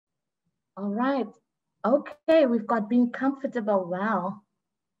All right. Okay, we've got being comfortable. Wow.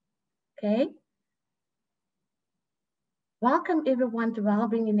 Okay. Welcome everyone to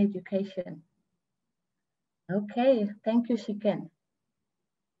Wellbeing in Education. Okay, thank you, Shiken.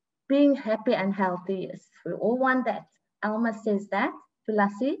 Being happy and healthy, yes, we all want that. Alma says that to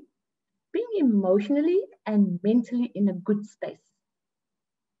Lassie. Being emotionally and mentally in a good space.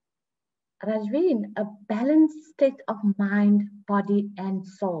 Rajveen, a balanced state of mind, body, and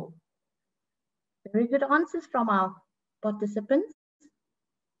soul. Very good answers from our participants.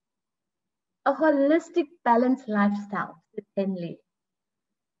 A holistic, balanced lifestyle with Henley.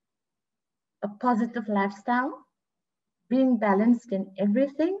 A positive lifestyle, being balanced in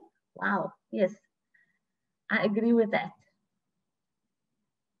everything. Wow, yes, I agree with that.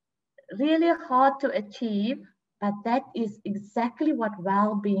 Really hard to achieve, but that is exactly what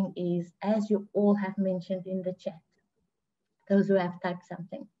well-being is, as you all have mentioned in the chat, those who have typed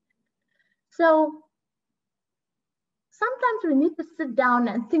something. So sometimes we need to sit down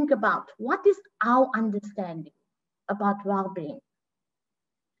and think about what is our understanding about well-being.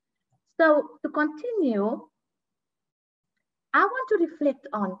 So to continue, I want to reflect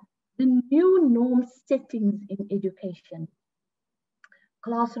on the new norm settings in education.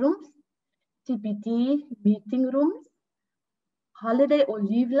 Classrooms, TPD, meeting rooms, holiday or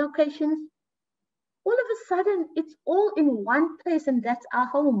leave locations. All of a sudden, it's all in one place, and that's our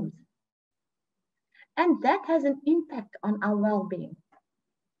homes. And that has an impact on our well-being.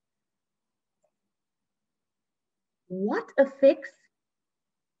 What affects,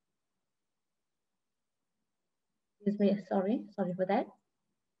 excuse me, sorry for that.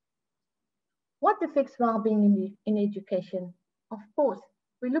 What affects well-being in education? Of course,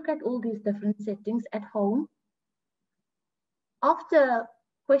 we look at all these different settings at home. After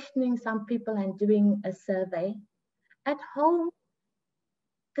questioning some people and doing a survey, at home,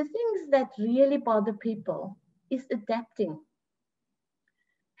 the things that really bother people is adapting,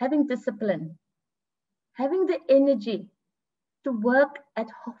 having discipline, having the energy to work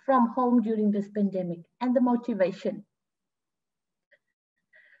from home during this pandemic, and the motivation.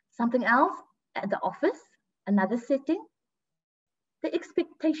 Something else, at the office, another setting, the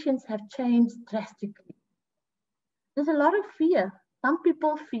expectations have changed drastically. There's a lot of fear. Some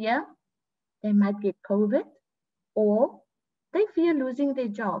people fear they might get COVID, or they fear losing their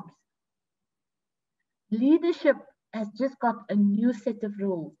jobs. Leadership has just got a new set of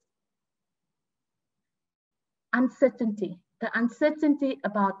rules. Uncertainty, the uncertainty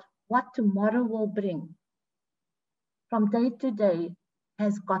about what tomorrow will bring from day to day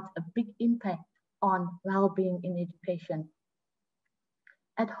has got a big impact on well-being in education.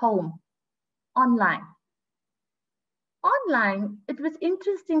 At home, online. Online, it was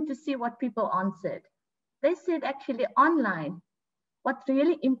interesting to see what people answered. They said actually online, what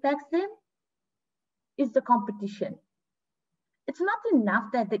really impacts them is the competition. It's not enough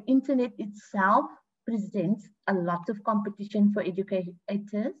that the internet itself presents a lot of competition for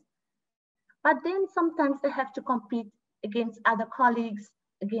educators, but then sometimes they have to compete against other colleagues,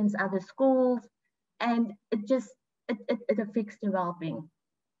 against other schools, and it affects the well-being.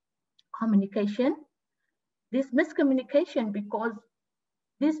 Communication, there's miscommunication because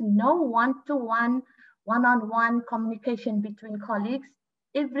there's no one-to-one, one-on-one communication between colleagues.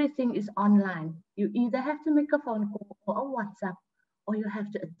 Everything is online. You either have to make a phone call or a WhatsApp, or you have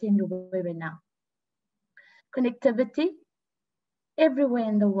to attend a webinar. Connectivity, everywhere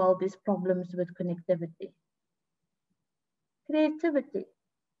in the world there's problems with connectivity. Creativity,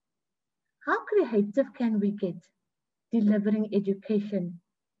 how creative can we get delivering education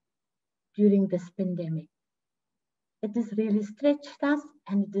during this pandemic? It has really stretched us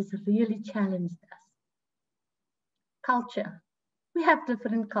and it has really challenged us. Culture, we have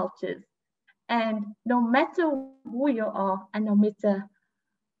different cultures, and no matter who you are and no matter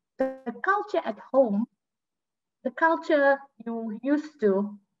the culture at home, the culture you're used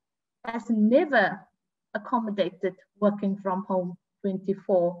to has never accommodated working from home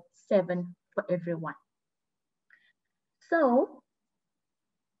 24/7 for everyone. So,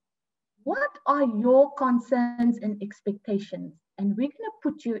 what are your concerns and expectations? And we're going to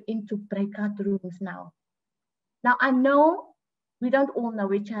put you into breakout rooms now. Now, I know we don't all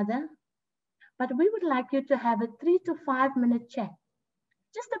know each other, but we would like you to have a 3 to 5 minute chat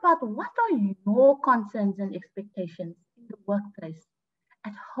just about what are your concerns and expectations in the workplace,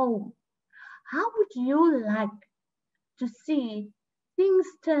 at home. How would you like to see things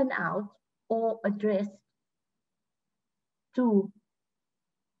turn out or addressed to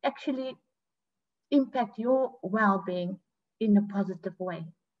actually impact your well-being in a positive way?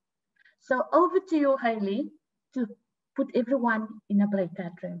 So over to you, Hailey, to put everyone in a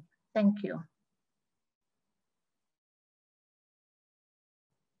breakout room. Thank you.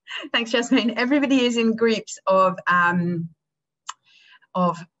 Thanks, Jasmine. Everybody is in groups of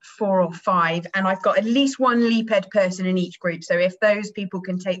 4 or 5, and I've got at least one LEAP-Ed person in each group. So if those people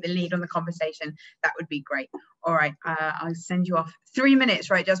can take the lead on the conversation, that would be great. All right, I'll send you off. 3 minutes,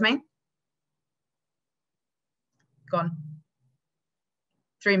 right, Jasmine? Gone.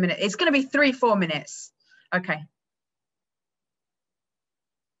 3 minutes. It's going to be 3-4 minutes. Okay.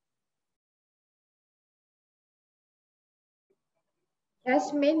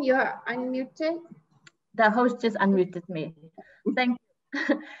 Jasmine, you are unmuted. The host just unmuted me. Thank you.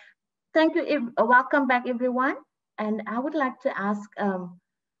 Thank you. Welcome back, everyone. And I would like to ask,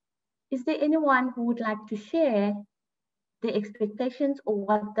 is there anyone who would like to share the expectations or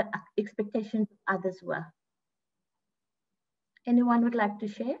what the expectations of others were? Anyone would like to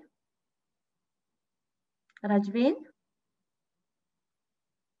share? Rajveen?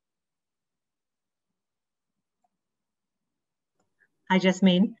 Hi,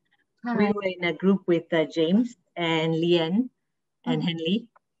 Jasmine. Hi. We were in a group with James and Leanne and Henley.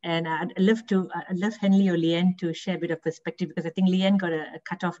 And I'd love Henley or Leanne to share a bit of perspective, because I think Leanne got a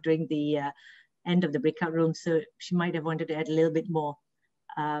cutoff during the end of the breakout room. So she might have wanted to add a little bit more.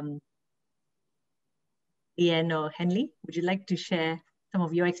 Leanne or Henley, would you like to share some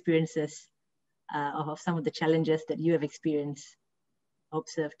of your experiences of some of the challenges that you have experienced,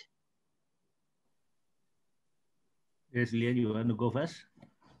 observed? Yes, Leanne, you want to go first?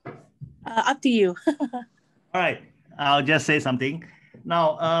 Up to you. All right, I'll just say something.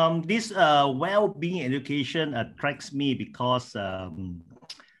 Now, this well-being education attracts me because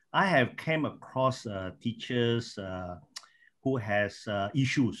I have came across teachers who has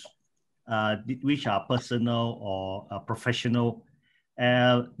issues which are personal or professional.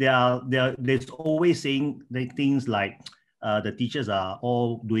 There's always saying things like the teachers are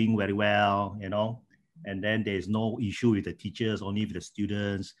all doing very well, you know, and then there's no issue with the teachers, only with the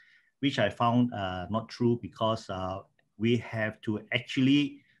students, which I found not true, because we have to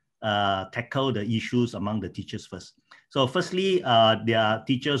actually tackle the issues among the teachers first. So firstly, there are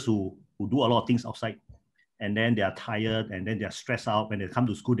teachers who do a lot of things outside, and then they are tired, and then they are stressed out. When they come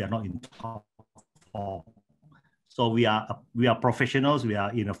to school, they are not in top form. So we are professionals, we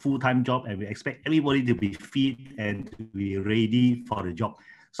are in a full-time job, and we expect everybody to be fit and to be ready for the job.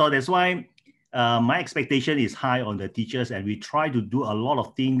 So that's why my expectation is high on the teachers, and we try to do a lot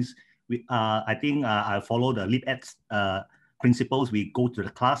of things. I think I follow the LEAP-Ed principles. We go to the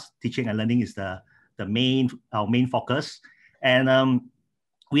class. Teaching and learning is our main focus, and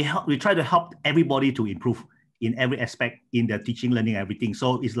we try to help everybody to improve in every aspect in their teaching, learning, everything.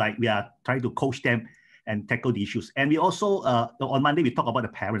 So it's like we are trying to coach them and tackle the issues. And we also on Monday we talk about the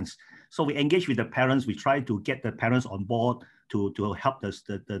parents. So we engage with the parents. We try to get the parents on board to help the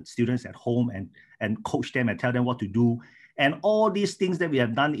students at home and coach them and tell them what to do. And all these things that we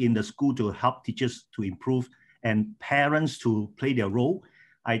have done in the school to help teachers to improve and parents to play their role,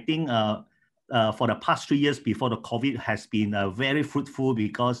 I think for the past 3 years before the COVID has been very fruitful,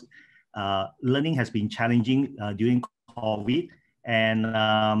 because learning has been challenging during COVID, and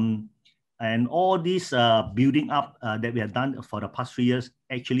all this building up that we have done for the past 3 years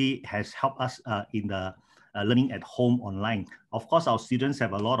actually has helped us in the learning at home online. Of course, our students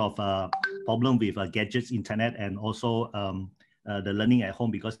have a lot of problem with gadgets, internet, and also the learning at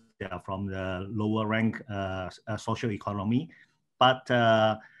home, because they are from the lower rank social economy. But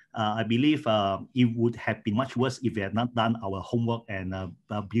I believe it would have been much worse if we had not done our homework and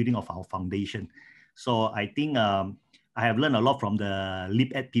building of our foundation. So I think I have learned a lot from the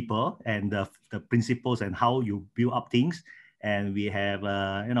LEAP-Ed people and the principles and how you build up things. And we have,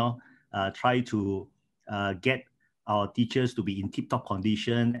 tried to get our teachers to be in tip-top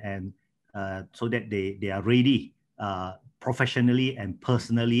condition, and so that they are ready professionally and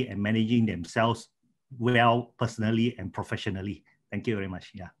personally, and managing themselves well personally and professionally. Thank you very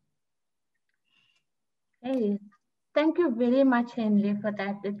much. Yeah. Hey, thank you very much, Henley, for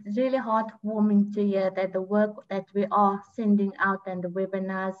that. It's really heartwarming to hear that the work that we are sending out, and the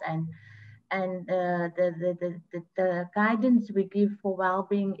webinars and the guidance we give for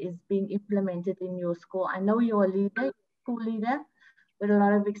well-being is being implemented in your school. I know you're a leader, school leader, with a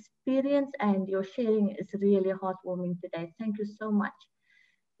lot of experience, and your sharing is really heartwarming today. Thank you so much.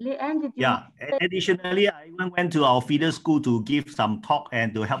 Leanne, did you? Yeah, additionally, I even went to our feeder school to give some talk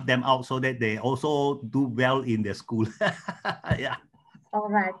and to help them out so that they also do well in their school. Yeah. All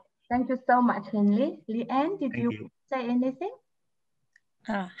right. Thank you so much, Henley. Leanne, did you say anything?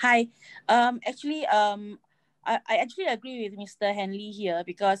 Hi. Actually, I actually agree with Mr. Henley here,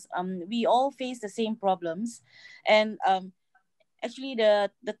 because we all face the same problems, and actually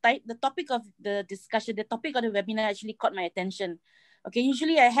the topic of the discussion, the topic of the webinar actually caught my attention. Okay,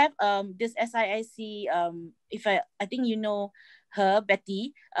 usually I have this SIIC, if I think you know her,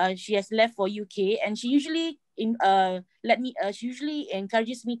 Betty. She has left for UK, and she usually she usually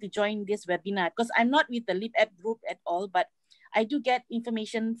encourages me to join this webinar, because I'm not with the Lip App group at all, but I do get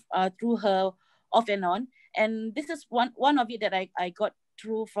information through her off and on. And this is one of it that I got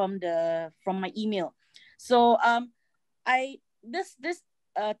through from my email. So this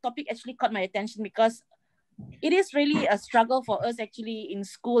topic actually caught my attention, because it is really a struggle for us actually in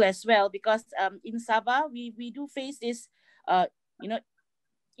school as well, because in Sabah we do face this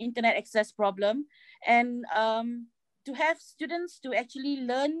internet access problem, and to have students to actually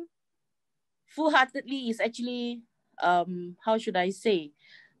learn full-heartedly is actually how should I say,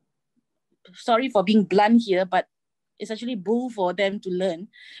 sorry for being blunt here, but it's actually bull for them to learn,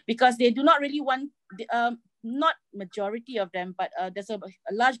 because they do not really want not majority of them, but there's a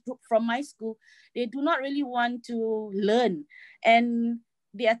large group from my school. They do not really want to learn, and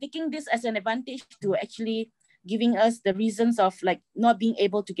they are taking this as an advantage to actually giving us the reasons of like not being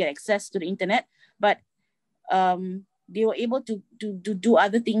able to get access to the internet, but they were able to do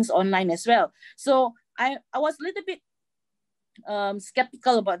other things online as well. So I was a little bit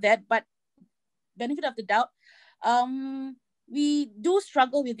skeptical about that, but benefit of the doubt, we do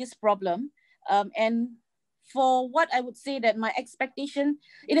struggle with this problem, and for what I would say that my expectation,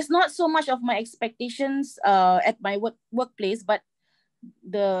 it is not so much of my expectations at my workplace, but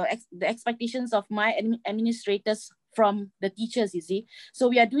the expectations of my administrators from the teachers, you see. So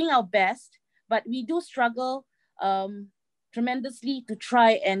we are doing our best, but we do struggle tremendously to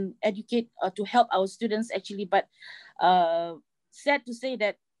try and educate to help our students actually. But sad to say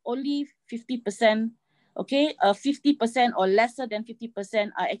that only 50%, okay, 50% or lesser than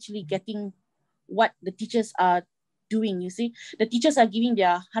 50% are actually getting what the teachers are doing, you see. The teachers are giving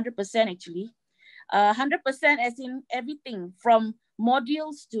their 100% actually. 100% as in everything from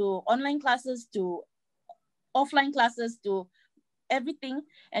modules to online classes to offline classes to everything,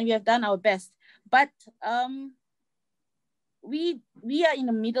 and we have done our best. But we are in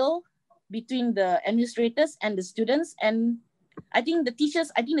the middle between the administrators and the students, and I think the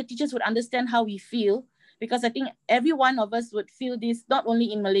teachers would understand how we feel, because I think every one of us would feel this, not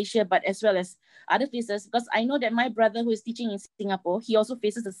only in Malaysia, but as well as other places, because I know that my brother who is teaching in Singapore, he also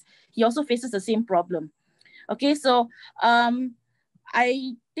faces the same problem. Okay, so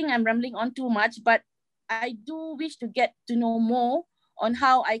I think I'm rambling on too much, but I do wish to get to know more on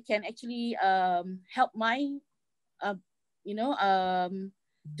how I can actually help my, to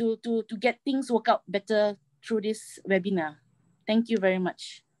get things work out better through this webinar. Thank you very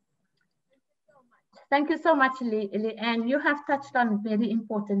much. Thank you so much, and you have touched on very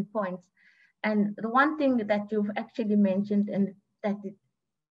important points. And the one thing that you've actually mentioned, and that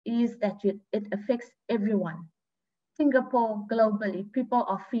it affects everyone. Singapore, globally, people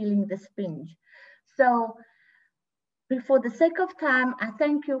are feeling this pinch. So for the sake of time, I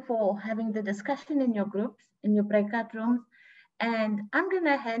thank you for having the discussion in your groups, in your breakout rooms. And I'm going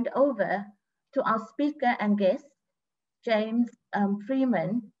to hand over to our speaker and guest, James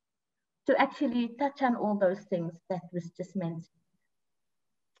Freeman, to actually touch on all those things that was just mentioned.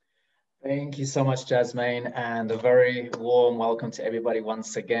 Thank you so much, Jasmane, and a very warm welcome to everybody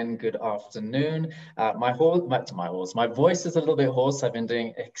once again. Good afternoon. My voice is a little bit hoarse. I've been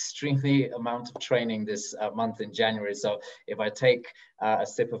doing extremely amount of training this month in January. So if I take a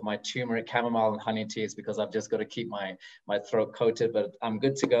sip of my turmeric, chamomile, and honey tea, it's because I've just got to keep my throat coated. But I'm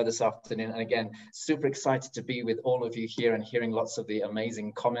good to go this afternoon. And again, super excited to be with all of you here and hearing lots of the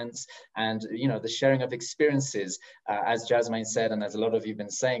amazing comments and the sharing of experiences. As Jasmane said, and as a lot of you have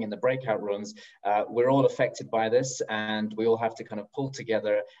been saying in the breakout rooms, we're all affected by this, and we all have to kind of pull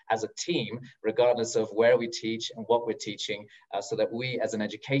together as a team, regardless of where we teach and what we're teaching, so that we as an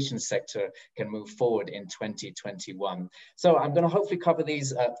education sector can move forward in 2021. So I'm going to hopefully cover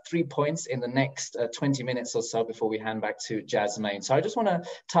these 3 points in the next 20 minutes or so before we hand back to Jasmane. So I just want to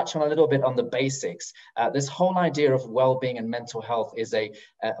touch on a little bit on the basics. This whole idea of well-being and mental health is a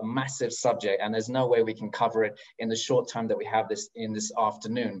massive subject, and there's no way we can cover it in the short time that we have this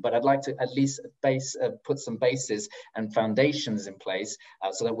afternoon. But I'd like to at least put some bases and foundations in place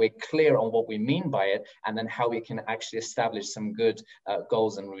so that we're clear on what we mean by it, and then how we can actually establish some good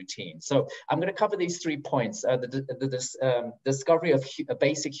goals and routines. So I'm going to cover these 3 points: the discovery of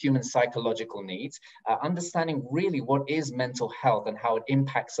basic human psychological needs, understanding really what is mental health and how it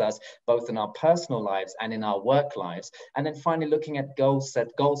impacts us both in our personal lives and in our work lives, and then finally looking at goal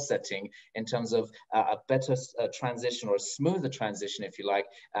setting in terms of a better transition, or a smoother transition, if you like,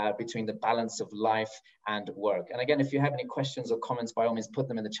 between between the balance of life and work. And again, if you have any questions or comments, by all means, put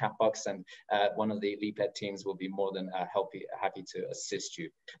them in the chat box, and one of the LEAP-Ed teams will be more than happy to assist you.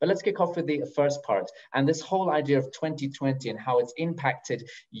 But let's kick off with the first part, and this whole idea of 2020 and how it's impacted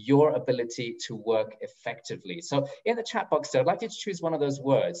your ability to work effectively. So in the chat box there, I'd like you to choose one of those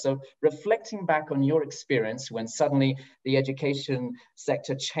words. So reflecting back on your experience when suddenly the education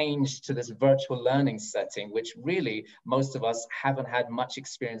sector changed to this virtual learning setting, which really most of us haven't had much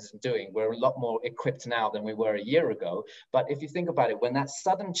experience in doing. We're a lot more equipped now than we were a year ago. But if you think about it, when that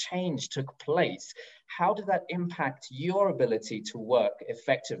sudden change took place, how did that impact your ability to work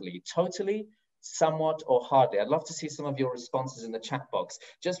effectively? Totally, somewhat, or hardly? I'd love to see some of your responses in the chat box,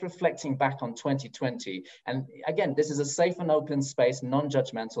 just reflecting back on 2020. And again, this is a safe and open space,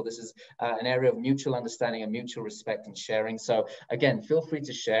 non-judgmental. This is an area of mutual understanding and mutual respect and sharing. So again, feel free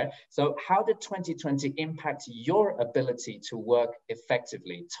to share. So how did 2020 impact your ability to work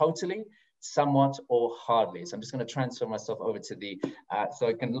effectively? Totally, somewhat, or hardly? So I'm just going to transfer myself over to the, so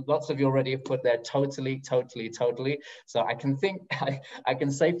I can, lots of you already have put there totally, totally, totally. So I can think, I can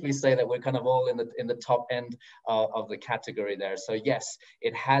safely say that we're kind of all in the top end of the category there. So yes,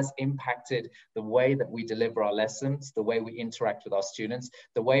 it has impacted the way that we deliver our lessons, the way we interact with our students,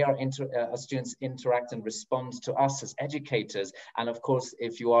 the way our students interact and respond to us as educators. And of course,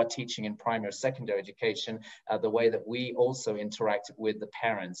 if you are teaching in primary or secondary education, the way that we also interact with the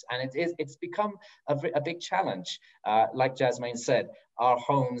parents. And it's become a big challenge. Like Jasmane said, our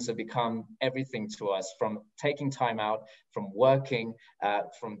homes have become everything to us, from taking time out, from working,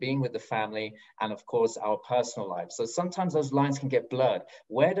 from being with the family, and of course, our personal life. So sometimes those lines can get blurred.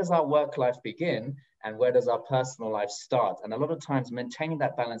 Where does our work life begin? And where does our personal life start? And a lot of times maintaining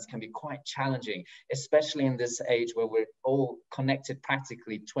that balance can be quite challenging, especially in this age where we're all connected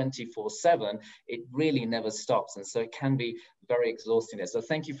practically 24/7. It really never stops. And so it can be very exhausting there. So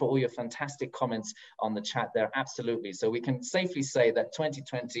thank you for all your fantastic comments on the chat there. Absolutely. So we can safely say that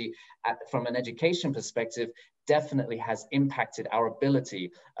 2020, from an education perspective, definitely has impacted our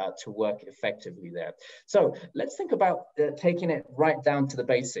ability to work effectively there. So let's think about taking it right down to the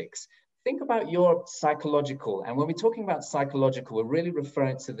basics. Think about your psychological, and when we're talking about psychological, we're really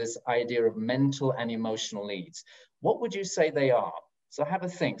referring to this idea of mental and emotional needs. What would you say they are? So have a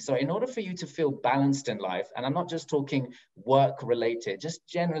think. So in order for you to feel balanced in life, and I'm not just talking work related, just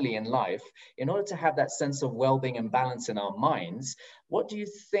generally in life, in order to have that sense of well-being and balance in our minds, what do you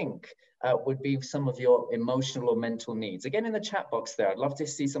think would be some of your emotional or mental needs? Again, in the chat box there, I'd love to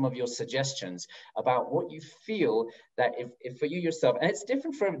see some of your suggestions about what you feel that if for you yourself, and it's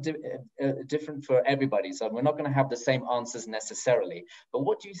different for everybody, so we're not going to have the same answers necessarily, but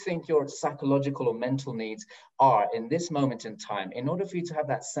what do you think your psychological or mental needs are in this moment in time in order for you to have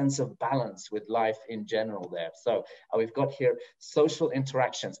that sense of balance with life in general there? So we've got here social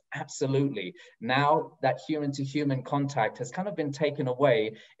interactions. Absolutely. Now that human-to-human contact has kind of been taken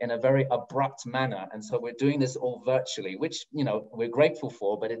away in a very abrupt manner, and so we're doing this all virtually, which, you know, we're grateful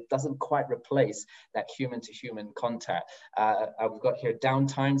for, but it doesn't quite replace that human-to-human contact. We've got here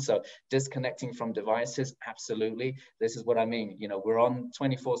downtime, so disconnecting from devices. Absolutely. This is what I mean. You know, we're on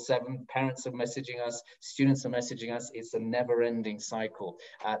 24/7. Parents are messaging us, students are messaging us. It's a never-ending cycle.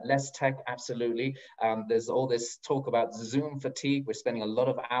 Less tech. Absolutely. There's all this talk about Zoom fatigue. We're spending a lot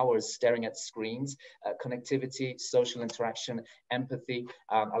of hours staring at screens. Connectivity, social interaction, empathy.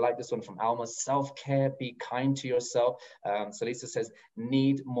 I like this one from Alma. Self-care. Be kind to yourself. So Lisa says,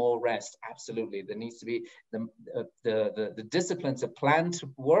 need more rest. Absolutely. There needs to be the discipline to plan to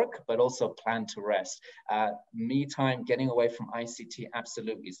work, but also plan to rest. Me time, getting away from ICT.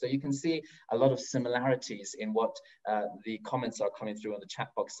 Absolutely. So you can see a lot of similarities in what the comments are coming through in the chat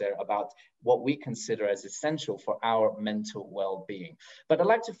box there about what we consider as essential for our mental well-being. But I'd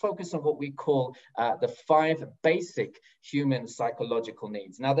like to focus on what we call the 5 basic human psychological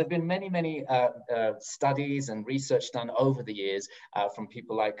needs. Now, there have been many studies and research done over the years from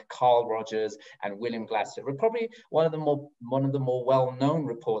people like Carl Rogers and William Glasser. We're probably one of the more well-known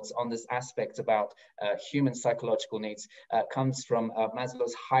reports on this aspect about human psychological needs comes from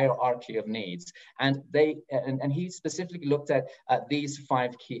Maslow's hierarchy of needs, and he specifically looked at these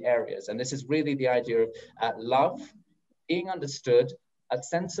 5 key areas. And this is really the idea of love, being understood, a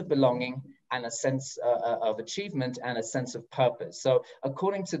sense of belonging, and a sense of achievement, and a sense of purpose. So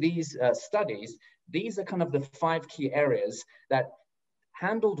according to these studies, these are kind of the 5 key areas that,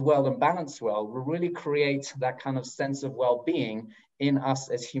 handled well and balanced well, will really create that kind of sense of well-being in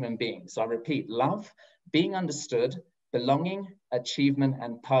us as human beings. So I repeat, love, being understood, belonging, achievement,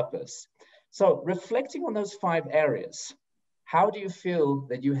 and purpose. So reflecting on those 5 areas, how do you feel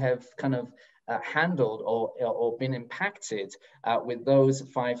that you have kind of handled or been impacted with those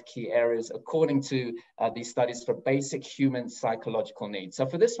 5 key areas according to these studies for basic human psychological needs. So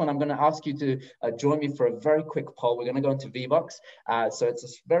for this one, I'm going to ask you to join me for a very quick poll. We're going to go into VBox. So it's a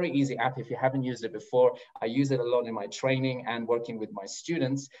very easy app if you haven't used it before. I use it a lot in my training and working with my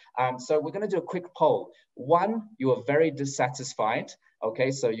students. So we're going to do a quick poll. 1, you are very dissatisfied.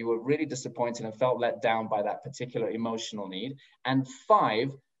 Okay, so you were really disappointed and felt let down by that particular emotional need. And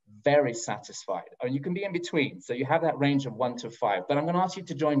 5, very satisfied. Or you can be in between. So you have that range of 1 to 5. But I'm going to ask you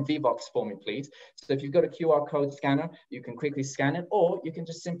to join VBox for me, please. So if you've got a QR code scanner, you can quickly scan it, or you can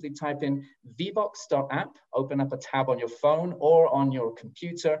just simply type in vbox.app, open up a tab on your phone or on your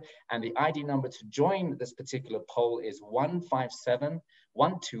computer, and the ID number to join this particular poll is 157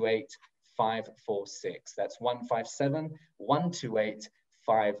 128 546. That's 157 128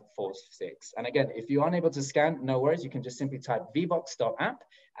 546. And again, if you're unable to scan, no worries. You can just simply type vbox.app,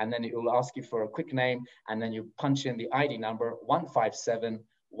 and then it will ask you for a quick name, and then you punch in the ID number 157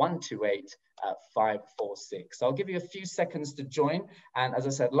 128 546. So I'll give you a few seconds to join. And as I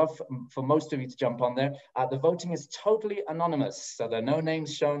said, love for most of you to jump on there. The voting is totally anonymous. So there are no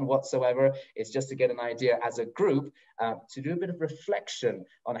names shown whatsoever. It's just to get an idea as a group to do a bit of reflection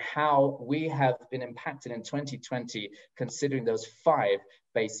on how we have been impacted in 2020, considering those 5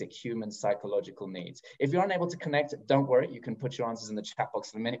 basic human psychological needs. If you're unable to connect, don't worry, you can put your answers in the chat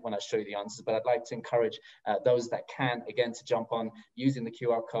box in a minute when I show you the answers, but I'd like to encourage those that can, again, to jump on using the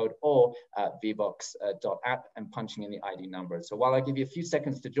QR code or vbox.app and punching in the ID number. So while I give you a few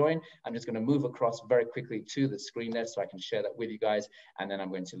seconds to join, I'm just going to move across very quickly to the screen there so I can share that with you guys, and then I'm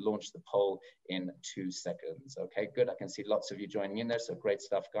going to launch the poll in 2 seconds. Okay, good. I can see lots of you joining in there, so great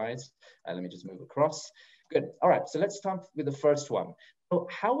stuff, guys. Let me just move across. Good. All right, so let's start with the first one. So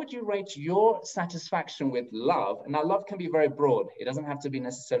how would you rate your satisfaction with love? Now, love can be very broad. It doesn't have to be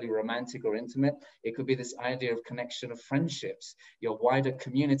necessarily romantic or intimate. It could be this idea of connection of friendships, your wider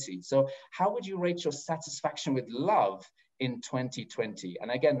community. So how would you rate your satisfaction with love in 2020?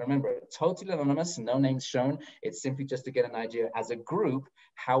 And again, remember, totally anonymous, no names shown. It's simply just to get an idea as a group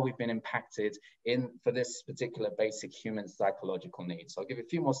how we've been impacted for this particular basic human psychological needs. So I'll give you a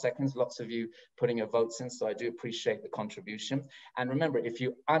few more seconds. Lots of you putting your votes in, so I do appreciate the contribution. And remember, if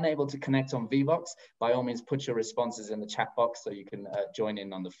you're unable to connect on VBox, by all means, put your responses in the chat box so you can join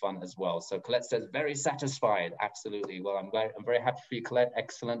in on the fun as well. So Colette says, very satisfied. Absolutely. Well, I'm very happy for you, Colette.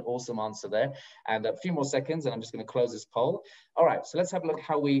 Excellent, awesome answer there. And a few more seconds, and I'm just going to close this poll. All right, so let's have a look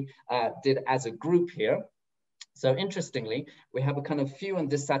how we did as a group here. So interestingly, we have a kind of few and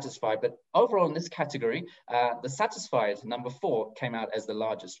dissatisfied, but overall in this category, the satisfied, number 4, came out as the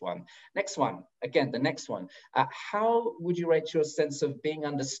largest one. Next one, again, the next one. How would you rate your sense of being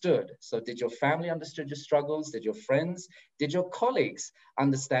understood? So did your family understand your struggles? Did your friends? Did your colleagues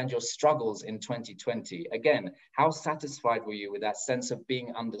understand your struggles in 2020? Again, how satisfied were you with that sense of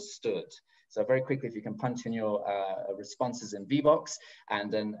being understood? So very quickly, if you can punch in your responses in VBox, and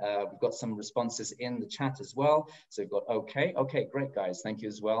then we've got some responses in the chat as well. So we've got okay, great guys, thank you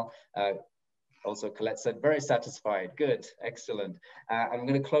as well. Also, Colette said, very satisfied, good, excellent. I'm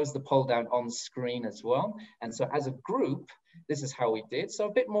going to close the poll down on screen as well. And so as a group, this is how we did. So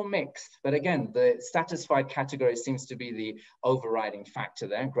a bit more mixed, but again, the satisfied category seems to be the overriding factor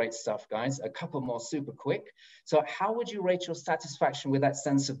there. Great stuff, guys. A couple more super quick. So how would you rate your satisfaction with that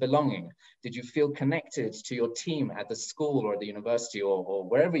sense of belonging? Did you feel connected to your team at the school or the university or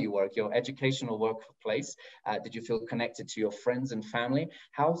wherever you work, your educational workplace? Did you feel connected to your friends and family?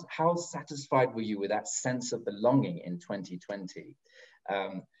 How satisfied were you with that sense of belonging in 2020?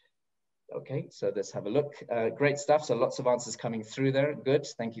 Okay, so let's have a look. Great stuff. So lots of answers coming through there. Good.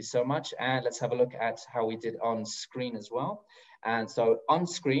 Thank you so much. And let's have a look at how we did on screen as well. And so on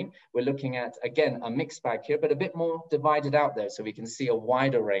screen, we're looking at, again, a mixed bag here, but a bit more divided out there. So we can see a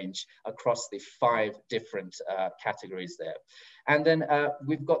wider range across the 5 different categories there. And then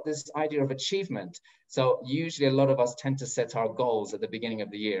we've got this idea of achievement. So usually a lot of us tend to set our goals at the beginning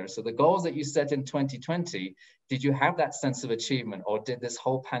of the year. So the goals that you set in 2020, did you have that sense of achievement, or did this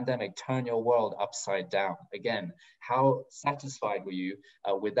whole pandemic turn your world upside down? Again, how satisfied were you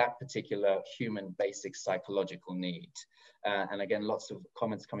with that particular human basic psychological need? And again, lots of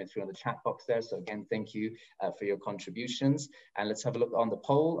comments coming through in the chat box there. So again, thank you for your contributions. And let's have a look on the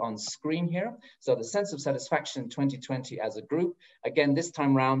poll on screen here. So the sense of satisfaction 2020 as a group, again, this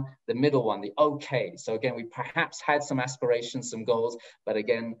time around, the middle one, the okay. So again, we perhaps had some aspirations, some goals, but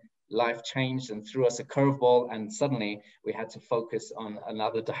again, life changed and threw us a curveball, and suddenly we had to focus on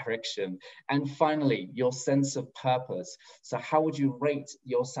another direction. And finally, your sense of purpose. So how would you rate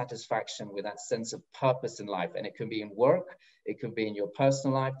your satisfaction with that sense of purpose in life? And it can be in work, it could be in your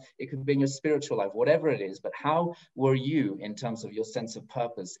personal life, it could be in your spiritual life, whatever it is. But how were you in terms of your sense of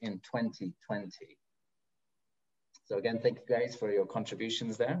purpose in 2020? So again, thank you guys for your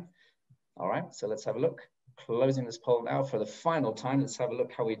contributions there. All right, so let's have a look. Closing this poll now for the final time. Let's have a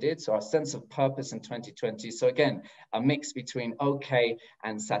look how we did. So our sense of purpose in 2020. So again, a mix between okay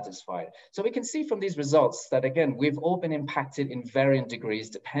and satisfied. So we can see from these results that, again, we've all been impacted in varying degrees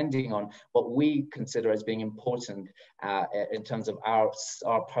depending on what we consider as being important in terms of our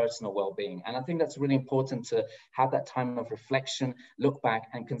personal well-being. And I think that's really important to have that time of reflection, look back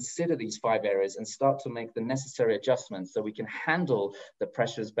and consider these 5 areas and start to make the necessary adjustments so we can handle the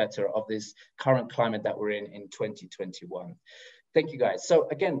pressures better of this current climate that we're in 2021. Thank you guys. So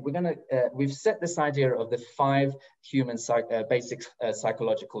again, we've set this idea of the 5 human basic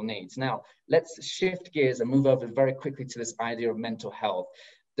psychological needs. Now let's shift gears and move over very quickly to this idea of mental health.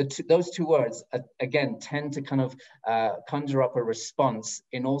 Those 2 words, again, tend to kind of conjure up a response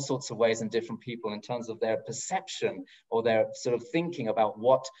in all sorts of ways in different people in terms of their perception or their sort of thinking about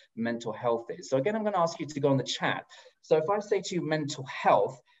what mental health is. So again, I'm going to ask you to go in the chat. So if I say to you mental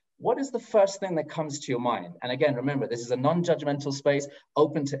health, what is the first thing that comes to your mind? And again, remember, this is a non-judgmental space,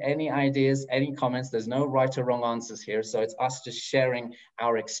 open to any ideas, any comments. There's no right or wrong answers here. So it's us just sharing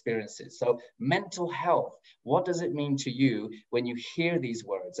our experiences. So mental health, what does it mean to you when you hear these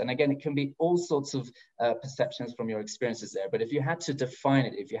words? And again, it can be all sorts of perceptions from your experiences there. But if you had to define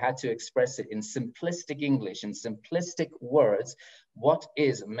it, if you had to express it in simplistic English, in simplistic words, what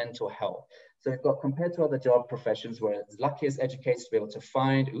is mental health? So we've got compared to other job professions, we're as lucky as educators to be able to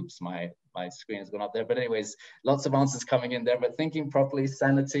find, oops, my screen has gone up there, but anyways, lots of answers coming in there, but thinking properly,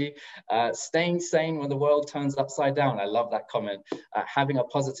 sanity, staying sane when the world turns upside down. I love that comment. Having a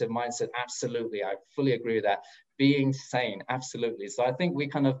positive mindset, absolutely, I fully agree with that. Being sane, absolutely. So I think we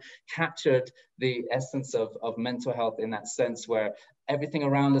kind of captured the essence of mental health in that sense where everything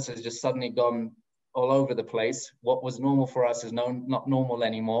around us has just suddenly gone all over the place. What was normal for us is not normal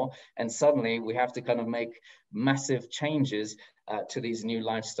anymore. And suddenly we have to kind of make massive changes to these new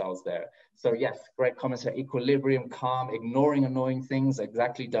lifestyles there. So yes, great comments here. Equilibrium, calm, ignoring annoying things.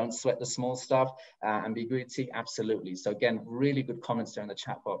 Exactly. Don't sweat the small stuff. Ambiguity. Absolutely. So again, really good comments there in the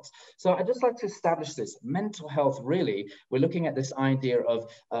chat box. So I'd just like to establish this mental health. Really, we're looking at this idea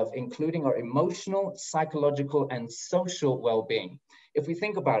of including our emotional, psychological, and social well-being. If we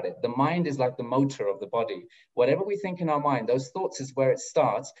think about it, the mind is like the motor of the body. Whatever we think in our mind, those thoughts is where it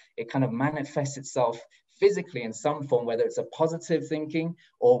starts. It kind of manifests itself physically in some form, whether it's a positive thinking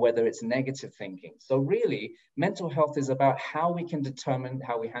or whether it's negative thinking. So really, mental health is about how we can determine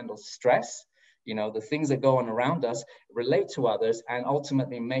how we handle stress, you know, the things that go on around us, relate to others, and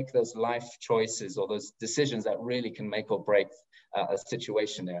ultimately make those life choices or those decisions that really can make or break a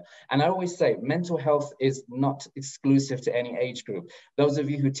situation there. And I always say mental health is not exclusive to any age group. Those of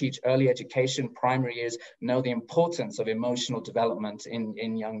you who teach early education, primary years, know the importance of emotional development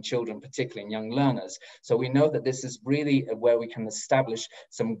in young children, particularly in young learners. So we know that this is really where we can establish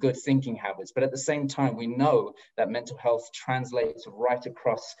some good thinking habits. But at the same time, we know that mental health translates right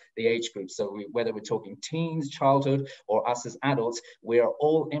across the age group. So whether we're talking teens, childhood, or us as adults, we are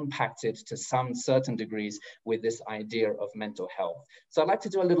all impacted to some certain degrees with this idea of mental health. So I'd like to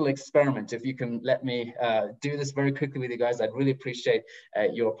do a little experiment. If you can let me do this very quickly with you guys, I'd really appreciate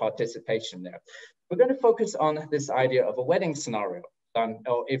your participation there. We're going to focus on this idea of a wedding scenario.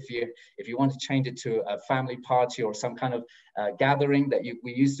 Or if you want to change it to a family party or some kind of gathering that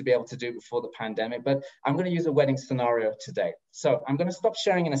we used to be able to do before the pandemic, but I'm going to use a wedding scenario today. So I'm going to stop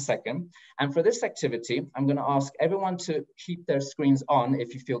sharing in a second. And for this activity, I'm going to ask everyone to keep their screens on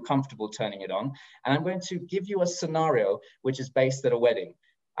if you feel comfortable turning it on. And I'm going to give you a scenario which is based at a wedding.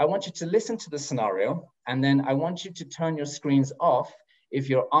 I want you to listen to the scenario, and then I want you to turn your screens off if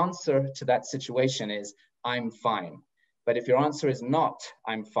your answer to that situation is, I'm fine. But if your answer is not,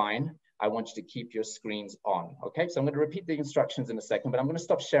 I'm fine, I want you to keep your screens on, okay? So I'm going to repeat the instructions in a second, but I'm going to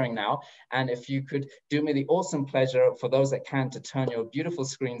stop sharing now. And if you could do me the awesome pleasure, for those that can, to turn your beautiful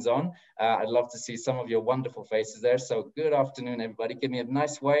screens on. I'd love to see some of your wonderful faces there. So good afternoon, everybody. Give me a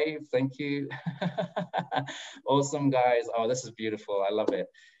nice wave. Thank you. Awesome, guys. Oh, this is beautiful. I love it.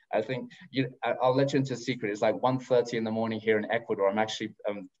 I think I'll let you into a secret. It's like 1:30 in the morning here in Ecuador. I'm actually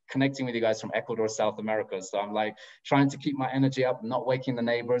connecting with you guys from Ecuador, South America. So I'm like trying to keep my energy up, not waking the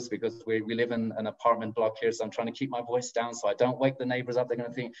neighbors, because we live in an apartment block here. So I'm trying to keep my voice down so I don't wake the neighbors up. They're going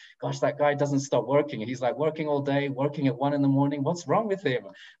to think, gosh, that guy doesn't stop working. He's like working all day, working at 1 in the morning. What's wrong with him?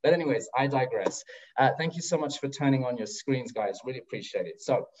 But anyways, I digress. Thank you so much for turning on your screens, guys. Really appreciate it.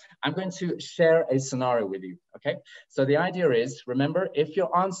 So I'm going to share a scenario with you. Okay. So the idea is, remember, if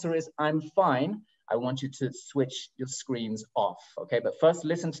your answer is I'm fine, I want you to switch your screens off, okay? But first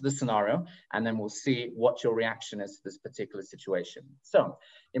listen to the scenario and then we'll see what your reaction is to this particular situation. So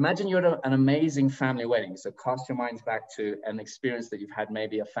imagine you're at an amazing family wedding. So cast your minds back to an experience that you've had,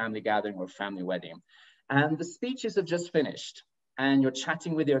 maybe a family gathering or a family wedding. And the speeches have just finished and you're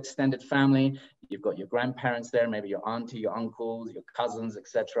chatting with your extended family. You've got your grandparents there, maybe your auntie, your uncles, your cousins,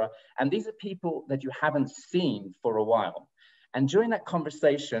 etc. And these are people that you haven't seen for a while. And during that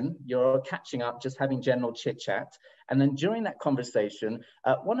conversation, you're catching up, just having general chit chat. And then during that conversation,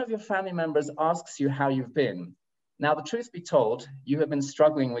 one of your family members asks you how you've been. Now, the truth be told, you have been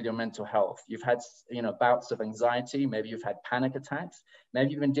struggling with your mental health. You've had, bouts of anxiety. Maybe you've had panic attacks.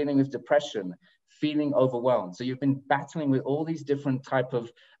 Maybe you've been dealing with depression, feeling overwhelmed. So you've been battling with all these different type of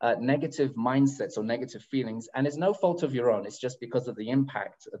negative mindsets or negative feelings. And it's no fault of your own. It's just because of the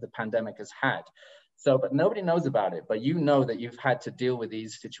impact that the pandemic has had. So, but nobody knows about it, but you know that you've had to deal with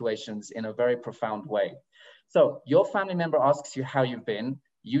these situations in a very profound way. So your family member asks you how you've been.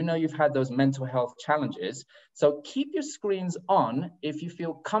 You know you've had those mental health challenges. So keep your screens on if you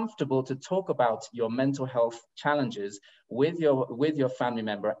feel comfortable to talk about your mental health challenges with your family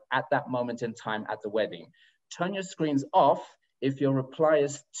member at that moment in time at the wedding. Turn your screens off if your reply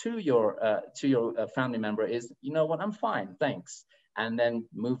is to your family member is, you know what, I'm fine, thanks. And then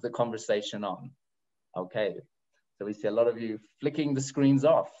move the conversation on. Okay, so we see a lot of you flicking the screens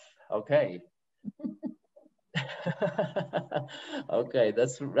off. Okay. Okay,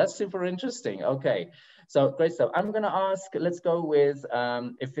 that's super interesting. Okay, so great stuff. I'm going to ask, let's go with,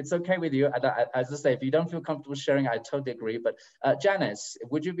 if it's okay with you, as I say, if you don't feel comfortable sharing, I totally agree. But Janice,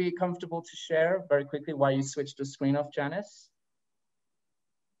 would you be comfortable to share very quickly why you switched the screen off, Janice?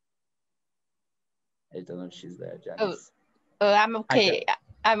 I don't know if she's there, Janice. Oh, I'm okay.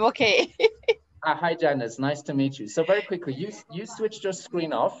 I'm okay. Hi, Janice. Nice to meet you. So very quickly, you switched your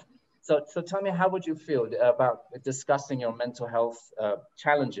screen off. So tell me, how would you feel about discussing your mental health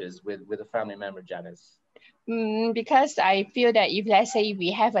challenges with a family member, Janice? Because I feel that if, let's say,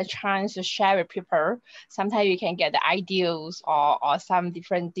 we have a chance to share with people, sometimes we can get the ideas or some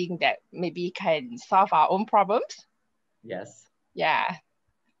different thing that maybe can solve our own problems. Yes. Yeah.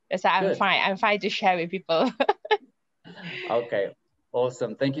 So I'm fine. I'm fine to share with people. Okay.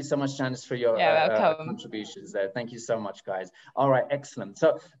 Awesome. Thank you so much, Janice, for your contributions there. Thank you so much, guys. All right, excellent.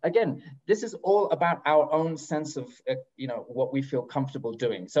 So again, this is all about our own sense of, what we feel comfortable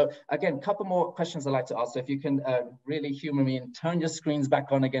doing. So again, a couple more questions I'd like to ask. So if you can really humor me and turn your screens back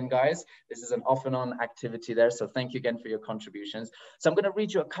on again, guys. This is an off and on activity there. So thank you again for your contributions. So I'm going to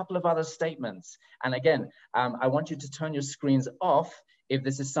read you a couple of other statements. And again, I want you to turn your screens off if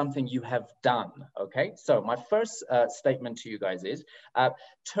this is something you have done, okay? So my first statement to you guys is,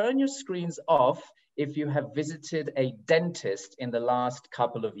 turn your screens off if you have visited a dentist in the last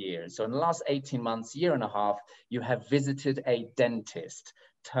couple of years. So in the last 18 months, year and a half, you have visited a dentist.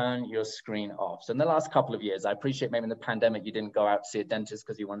 Turn your screen off. So in the last couple of years, I appreciate maybe in the pandemic, you didn't go out to see a dentist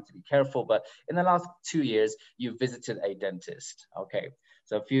because you wanted to be careful, but in the last 2 years, you visited a dentist, okay?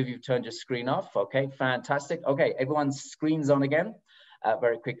 So a few of you turned your screen off, okay, fantastic. Okay, everyone's screens on again.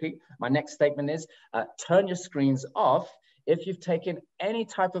 Very quickly. My next statement is turn your screens off if you've taken any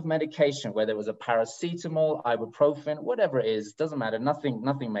type of medication, whether it was a paracetamol, ibuprofen, whatever it is, doesn't matter, nothing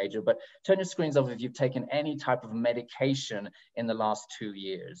major, but turn your screens off if you've taken any type of medication in the last 2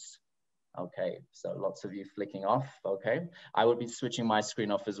 years. Okay, so lots of you flicking off, okay. I would be switching my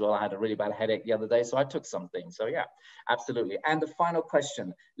screen off as well. I had a really bad headache the other day, so I took something. So yeah, absolutely. And the final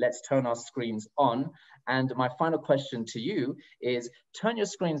question, let's turn our screens on. And my final question to you is, turn your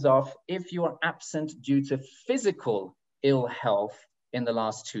screens off if you are absent due to physical ill health in the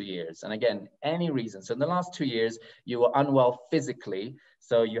last 2 years. And again, any reason. So in the last 2 years, you were unwell physically,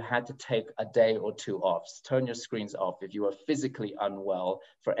 so you had to take a day or two off. Turn your screens off if you were physically unwell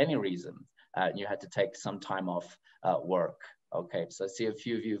for any reason. You had to take some time off work. Okay, so I see a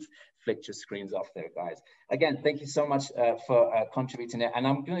few of you have flicked your screens off there, guys. Again, thank you so much for contributing there. And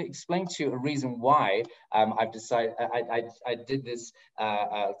I'm going to explain to you a reason why I've decided, I did this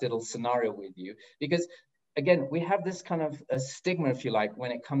little scenario with you, because again, we have this kind of a stigma, if you like,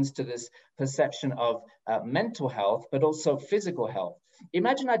 when it comes to this perception of mental health, but also physical health.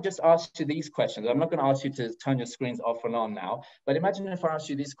 imagine I just asked you these questions. I'm not going to ask you to turn your screens off and on now, but imagine if I asked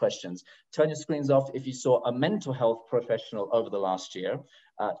you these questions. Turn your screens off if you saw a mental health professional over the last year.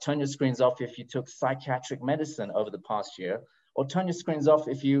 Turn your screens off if you took psychiatric medicine over the past year, or turn your screens off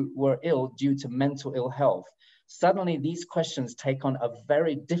if you were ill due to mental ill health. Suddenly, these questions take on a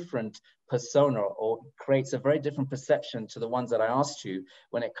very different persona, or creates a very different perception to the ones that I asked you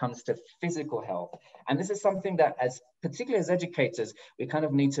when it comes to physical health. And this is something that, particularly as educators, we kind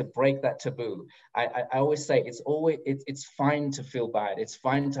of need to break that taboo. I always say it's fine to feel bad. It's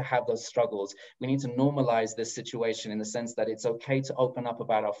fine to have those struggles. We need to normalize this situation in the sense that it's okay to open up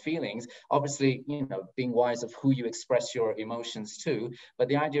about our feelings. Obviously, you know, being wise of who you express your emotions to. But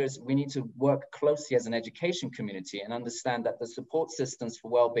the idea is we need to work closely as an education community and understand that the support systems for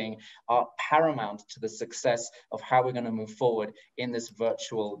well-being are paramount to the success of how we're going to move forward in this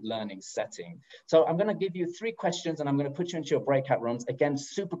virtual learning setting. So I'm going to give you 3 questions and I'm going to put you into your breakout rooms. Again,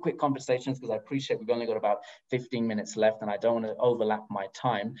 super quick conversations because I appreciate we've only got about 15 minutes left and I don't want to overlap my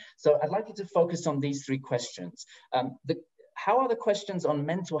time. So I'd like you to focus on these 3 questions. How are the questions on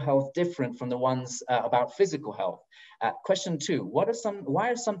mental health different from the ones about physical health? Question 2, why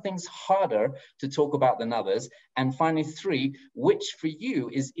are some things harder to talk about than others? And finally 3, which for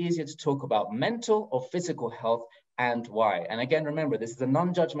you is easier to talk about, mental or physical health, and why? And again, remember, this is a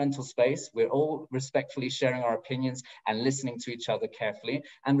non-judgmental space. We're all respectfully sharing our opinions and listening to each other carefully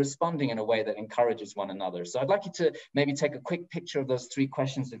and responding in a way that encourages one another. So I'd like you to maybe take a quick picture of those 3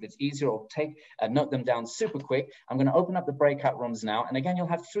 questions if it's easier, or note them down super quick. I'm going to open up the breakout rooms now. And again, you'll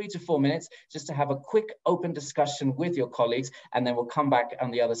have 3 to 4 minutes just to have a quick open discussion with your colleagues. And then we'll come back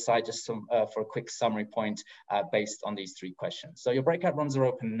on the other side just for a quick summary point based on these 3 questions. So your breakout rooms are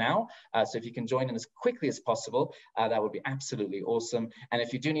open now. So if you can join in as quickly as possible, that would be absolutely awesome. And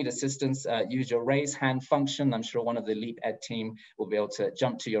if you do need assistance, use your raise hand function. I'm sure one of the Leap Ed team will be able to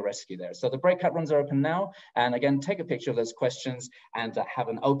jump to your rescue there. So the breakout rooms are open now. And again, take a picture of those questions and have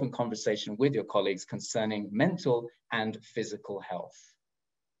an open conversation with your colleagues concerning mental and physical health.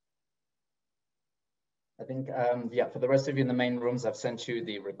 I think, yeah, for the rest of you in the main rooms, I've sent you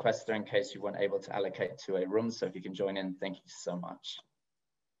the request there in case you weren't able to allocate to a room. So if you can join in, thank you so much.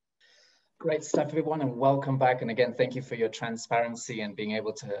 Great stuff, everyone, and welcome back. And again, thank you for your transparency and being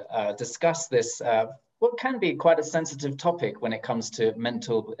able to discuss this, what can be quite a sensitive topic when it comes to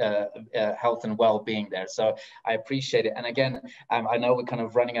mental health and well-being there. So I appreciate it. And again, I know we're kind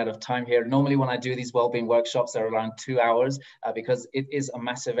of running out of time here. Normally when I do these well-being workshops, they're around 2 hours because it is a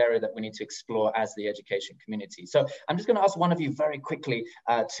massive area that we need to explore as the education community. So I'm just going to ask one of you very quickly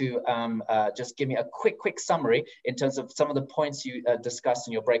to just give me a quick summary in terms of some of the points you discussed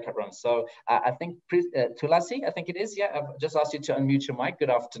in your breakout room. So I think Tulasi, I think it is. Yeah, I've just asked you to unmute your mic.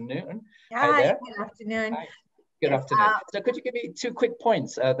 Good afternoon. Hi there. Good afternoon. Hi. Good afternoon. So could you give me 2 quick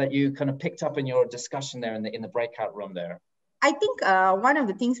points that you kind of picked up in your discussion there in the breakout room there? I think one of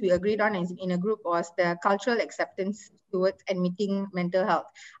the things we agreed on in a group was the cultural acceptance towards admitting mental health.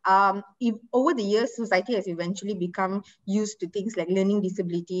 If over the years, society has eventually become used to things like learning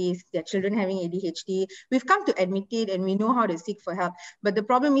disabilities, their children having ADHD. We've come to admit it and we know how to seek for help. But the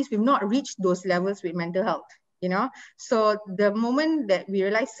problem is we've not reached those levels with mental health. You know, so the moment that we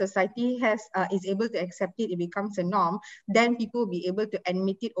realize society is able to accept it, it becomes a norm, then people will be able to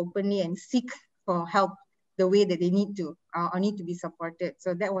admit it openly and seek for help the way that they need to or need to be supported.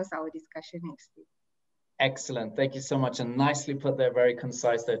 So that was our discussion next week. Excellent. Thank you so much. And nicely put there, very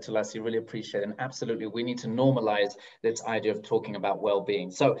concise there, Tulasi. Really appreciate it. And absolutely, we need to normalize this idea of talking about well-being.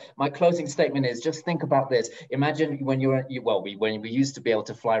 So my closing statement is just think about this. Imagine when when we used to be able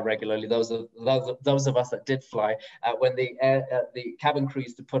to fly regularly, those of us that did fly, when the cabin crew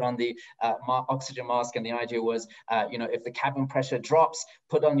used to put on the oxygen mask, and the idea was, you know, if the cabin pressure drops,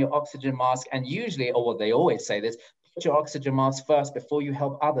 put on your oxygen mask. And usually, or what they always say this, put your oxygen mask first before you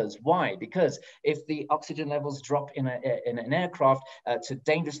help others. Why? Because if the oxygen levels drop in an aircraft to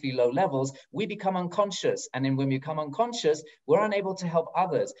dangerously low levels, we become unconscious. And then when we become unconscious, we're unable to help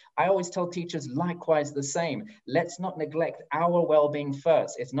others. I always tell teachers likewise the same. Let's not neglect our well-being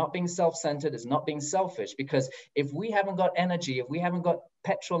first. It's not being self-centered. It's not being selfish. Because if we haven't got energy, if we haven't got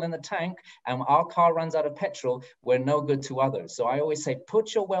petrol in the tank and our car runs out of petrol, we're no good to others. So I always say,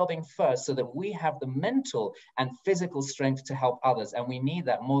 put your well-being first so that we have the mental and physical strength to help others. And we need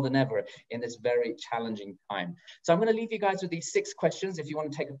that more than ever in this very challenging time. So I'm going to leave you guys with these 6 questions. If you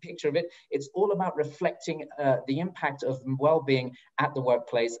want to take a picture of it, it's all about reflecting the impact of well-being at the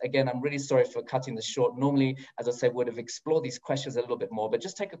workplace. Again, I'm really sorry for cutting this short. Normally, as I said, would have explored these questions a little bit more, but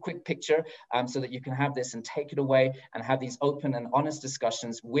just take a quick picture so that you can have this and take it away and have these open and honest discussions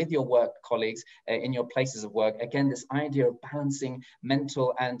discussions with your work colleagues in your places of work. Again, this idea of balancing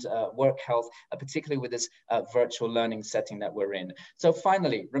mental and work health, particularly with this virtual learning setting that we're in. So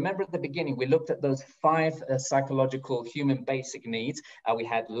finally, remember at the beginning, we looked at those 5 psychological human basic needs. We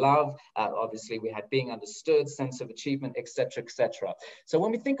had love, obviously we had being understood, sense of achievement, etc., etc. So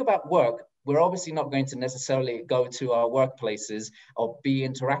when we think about work, we're obviously not going to necessarily go to our workplaces or be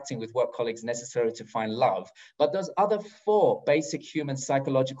interacting with work colleagues necessarily to find love. But those other 4 basic human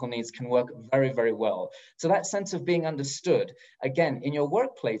psychological needs can work very, very well. So that sense of being understood, again, in your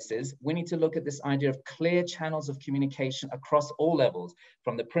workplaces, we need to look at this idea of clear channels of communication across all levels,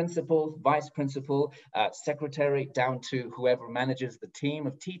 from the principal, vice principal, secretary, down to whoever manages the team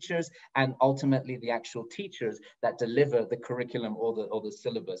of teachers, and ultimately the actual teachers that deliver the curriculum or the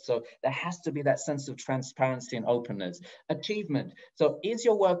syllabus. So there has to be that sense of transparency and openness. Achievement. So is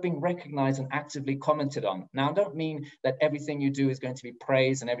your work being recognized and actively commented on? Now, I don't mean that everything you do is going to be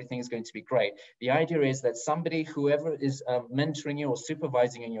praised and everything is going to be great. The idea is that somebody, whoever is mentoring you or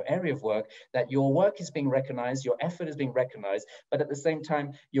supervising in your area of work, that your work is being recognized, your effort is being recognized, but at the same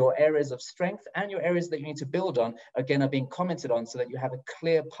time, your areas of strength and your areas that you need to build on, again, are being commented on so that you have a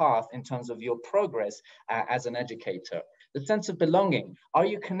clear path in terms of your progress as an educator. The sense of belonging. Are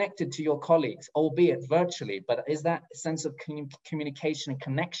you connected to your colleagues, albeit virtually, but is that sense of communication and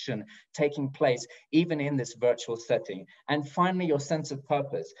connection taking place even in this virtual setting? And finally, your sense of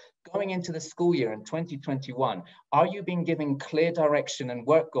purpose. Going into the school year in 2021, are you being given clear direction and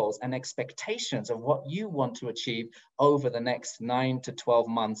work goals and expectations of what you want to achieve over the next 9 to 12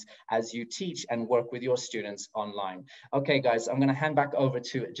 months as you teach and work with your students online? Okay, guys, I'm going to hand back over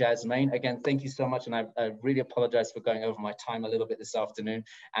to Jasmane. Again, thank you so much. And I really apologize for going over my time a little bit this afternoon.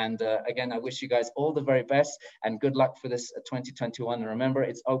 And again, I wish you guys all the very best and good luck for this 2021. And remember,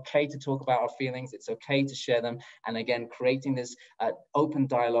 it's okay to talk about our feelings. It's okay to share them. And again, creating this open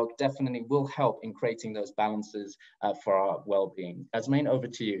dialogue definitely will help in creating those balances for our well-being. Jasmane, over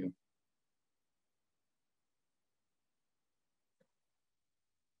to you.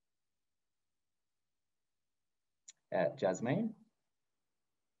 Jasmane?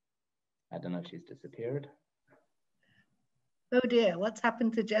 I don't know if she's disappeared. Oh dear, what's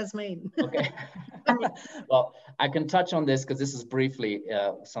happened to Jasmane? Okay. Well, I can touch on this because this is briefly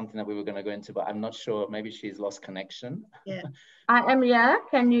something that we were going to go into, but I'm not sure. Maybe she's lost connection. Yeah. I am here.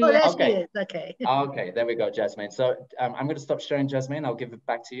 Can you? Oh, there okay. she is. Okay. Okay, there we go, Jasmane. So I'm going to stop sharing, Jasmane. I'll give it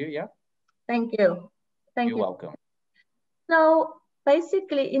back to you. Yeah. Thank you. You're welcome. So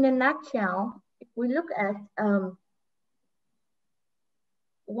basically, in a nutshell, if we look at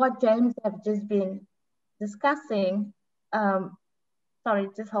what James have just been discussing, sorry,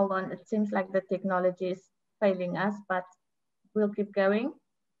 just hold on. It seems like the technology is failing us, but we'll keep going.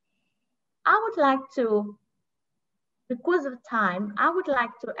 I would like to, because of time, I would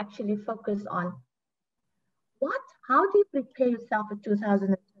like to actually focus on how do you prepare yourself for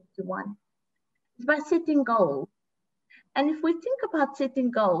 2021? It's by setting goals. And if we think about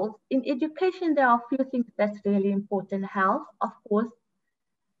setting goals, in education, there are a few things that's really important. Health, of course.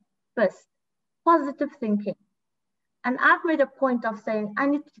 First, positive thinking. And I've made a point of saying, I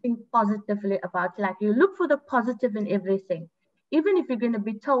need to think positively about, like, you look for the positive in everything. Even if you're going to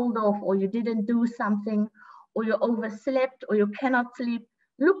be told off, or you didn't do something, or you overslept, or you cannot sleep,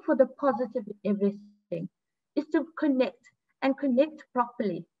 look for the positive in everything. Is to connect and connect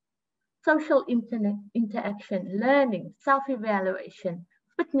properly. Social interaction, learning, self-evaluation,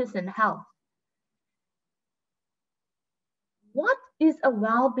 fitness and health. What is a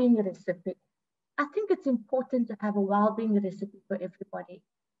well-being recipe? I think it's important to have a well-being recipe for everybody.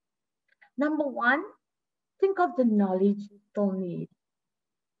 Number one, think of the knowledge you still need,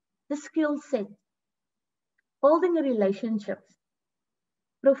 the skill set, building relationships,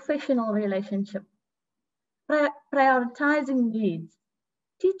 professional relationships, prioritizing needs,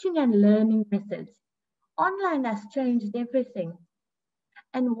 teaching and learning methods. Online has changed everything.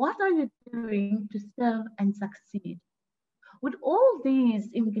 And what are you doing to serve and succeed? Would all these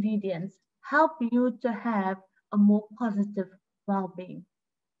ingredients help you to have a more positive well-being?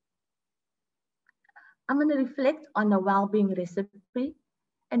 I'm going to reflect on a well-being recipe.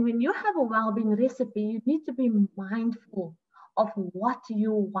 And when you have a well-being recipe, you need to be mindful of what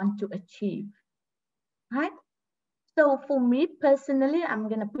you want to achieve, right? So for me personally, I'm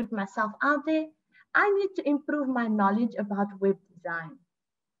going to put myself out there. I need to improve my knowledge about web design.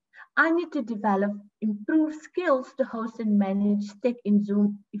 I need to develop improved skills to host and manage tech in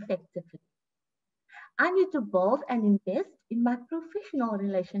Zoom effectively. I need to build and invest in my professional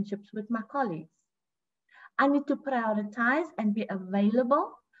relationships with my colleagues. I need to prioritize and be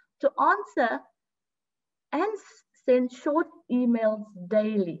available to answer and send short emails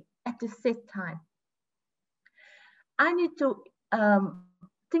daily at a set time. I need to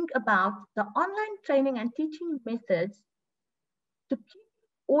think about the online training and teaching methods to keep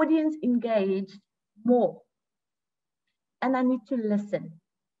audience engaged more. And I need to listen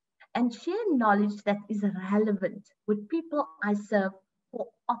and share knowledge that is relevant with people I serve for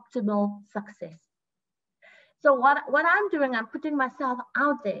optimal success. So what I'm doing, I'm putting myself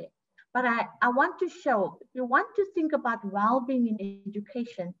out there, but I want to show, if you want to think about well-being in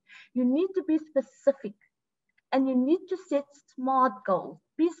education, you need to be specific and you need to set SMART goals.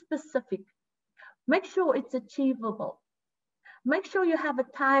 Be specific. Make sure it's achievable. Make sure you have a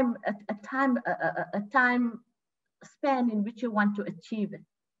time span in which you want to achieve it.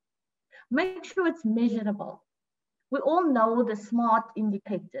 Make sure it's measurable. We all know the SMART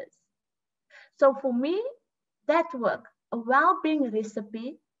indicators. So for me, that work, a well-being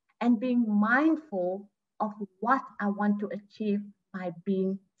recipe and being mindful of what I want to achieve by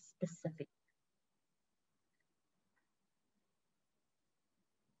being specific.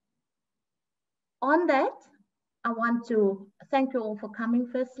 On that, I want to thank you all for coming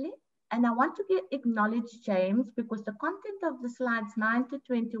firstly, and I want to acknowledge James because the content of the slides 9 to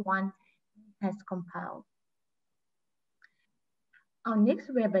 21 has compiled. Our next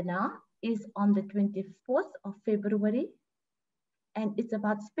webinar is on the 24th of February, and it's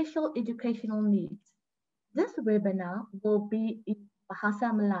about special educational needs. This webinar will be in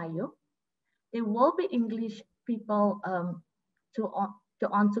Bahasa Melayu. There will be English people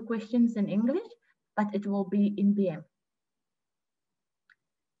to answer questions in English, but it will be in BM.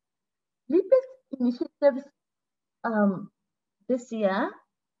 LEPED initiatives this year,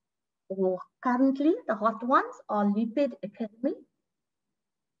 or currently the hot ones, are LEPED Academy,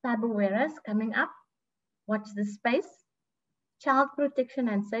 Cyber Awareness coming up, Watch the Space, Child Protection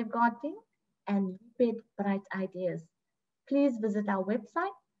and Safeguarding, and LEPED Bright Ideas. Please visit our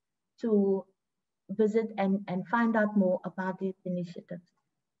website to visit and find out more about these initiatives.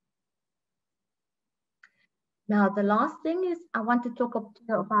 Now, the last thing is I want to talk to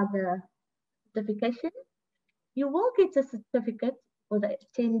you about the certification. You will get a certificate for the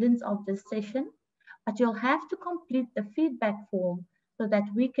attendance of this session, but you'll have to complete the feedback form so that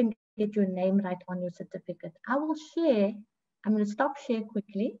we can get your name right on your certificate. I will share, I'm going to stop share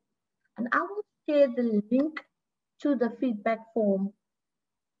quickly, and I will share the link to the feedback form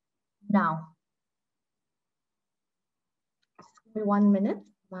now. Just give me 1 minute.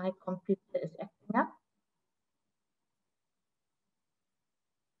 My computer is acting up.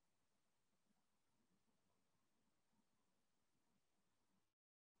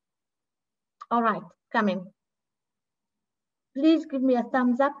 All right, coming. Please give me a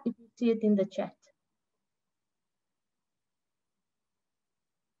thumbs up if you see it in the chat.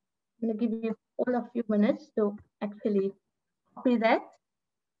 I'm going to give you all a few minutes to actually copy that.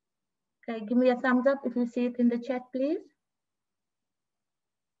 Okay, give me a thumbs up if you see it in the chat, please.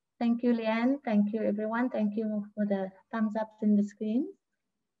 Thank you, Leanne. Thank you, everyone. Thank you for the thumbs ups in the screen.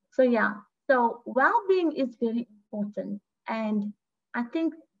 So yeah, so well-being is very important. And I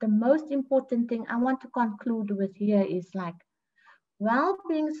think the most important thing I want to conclude with here is like,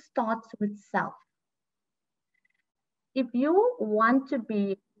 well-being starts with self. If you want to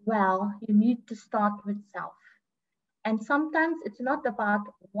be well, you need to start with self. And sometimes it's not about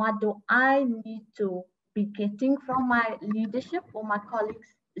what do I need to be getting from my leadership or my colleagues,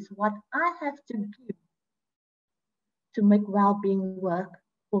 it's what I have to give to make well-being work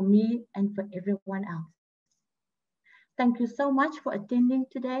for me and for everyone else. Thank you so much for attending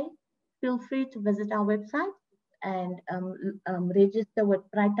today. Feel free to visit our website and register with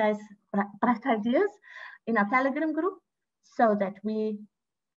Bright Ideas in our Telegram group so that we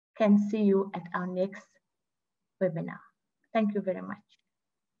can see you at our next webinar. Thank you very much.